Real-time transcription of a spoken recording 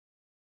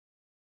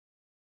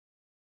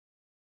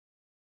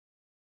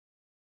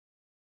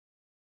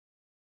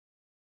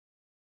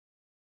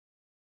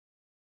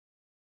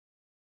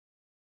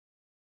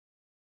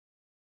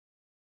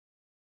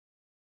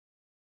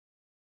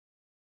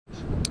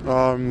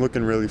I'm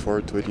looking really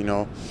forward to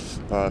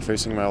it,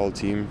 facing my old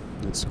team.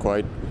 It's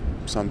quite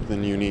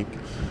something unique.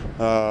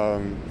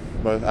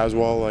 But as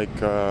well,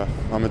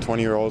 I'm a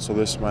 20-year-old, so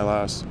this is my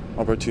last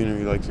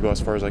opportunity to go as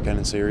far as I can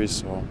in series,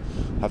 so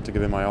I have to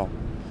give it my all.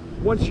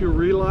 Once you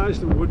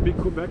realized it would be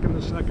Quebec in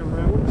the second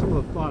round, what were some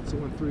of the thoughts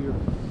that went through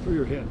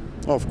your head?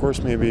 Oh, of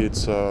course, maybe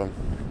it's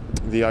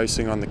the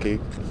icing on the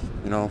cake,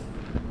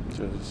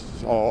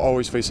 Just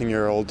always facing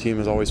your old team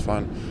is always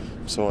fun,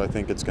 so I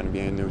think it's going to be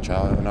another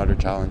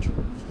challenge.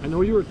 I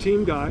know you're a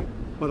team guy,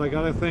 but I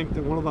got to think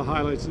that one of the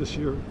highlights this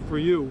year for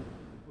you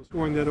was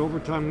scoring that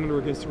overtime winner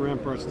against the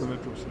Remparts in the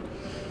Metro Center.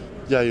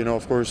 Yeah,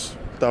 of course,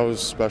 that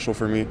was special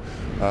for me.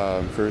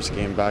 First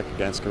game back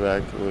against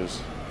Quebec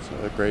was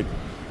great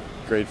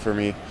for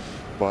me,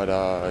 but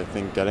I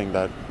think getting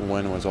that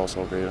win was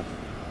also great.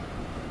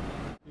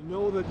 You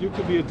know that you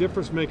could be a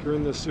difference maker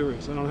in this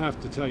series. I don't have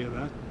to tell you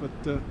that,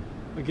 but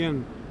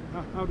again,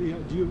 how do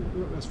you,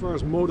 as far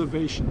as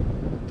motivation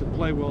to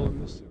play well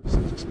in this series,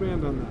 let's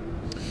expand on that.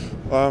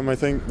 I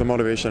think the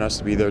motivation has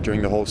to be there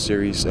during the whole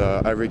series.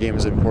 Every game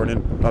is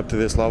important up to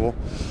this level,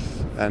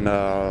 and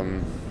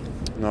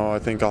I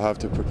think I'll have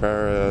to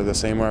prepare the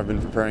same way I've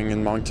been preparing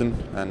in Moncton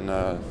and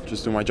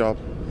just do my job.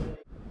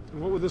 And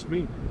what would this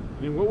mean?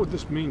 I mean, what would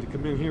this mean to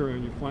come in here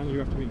and you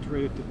have to be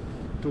traded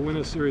to win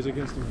a series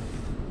against them?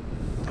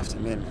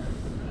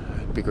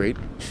 It'd be great.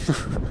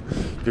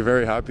 Be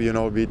very happy,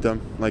 beat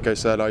them. Like I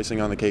said, icing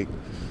on the cake.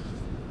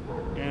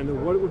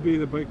 And what would be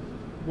the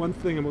one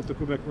thing about the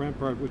Quebec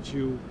Remparts which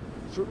you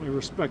certainly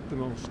respect the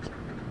most?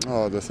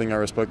 Oh, the thing I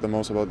respect the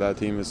most about that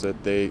team is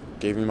that they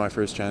gave me my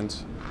first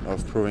chance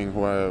of proving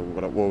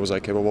what was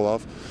I capable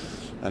of,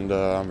 and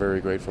I'm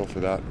very grateful for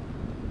that.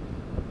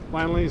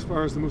 Finally, as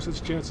far as the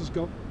Mooseheads' chances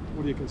go,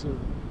 what do you consider?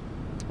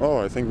 Oh,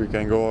 I think we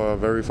can go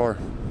very far.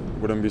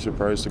 Wouldn't be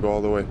surprised to go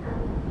all the way.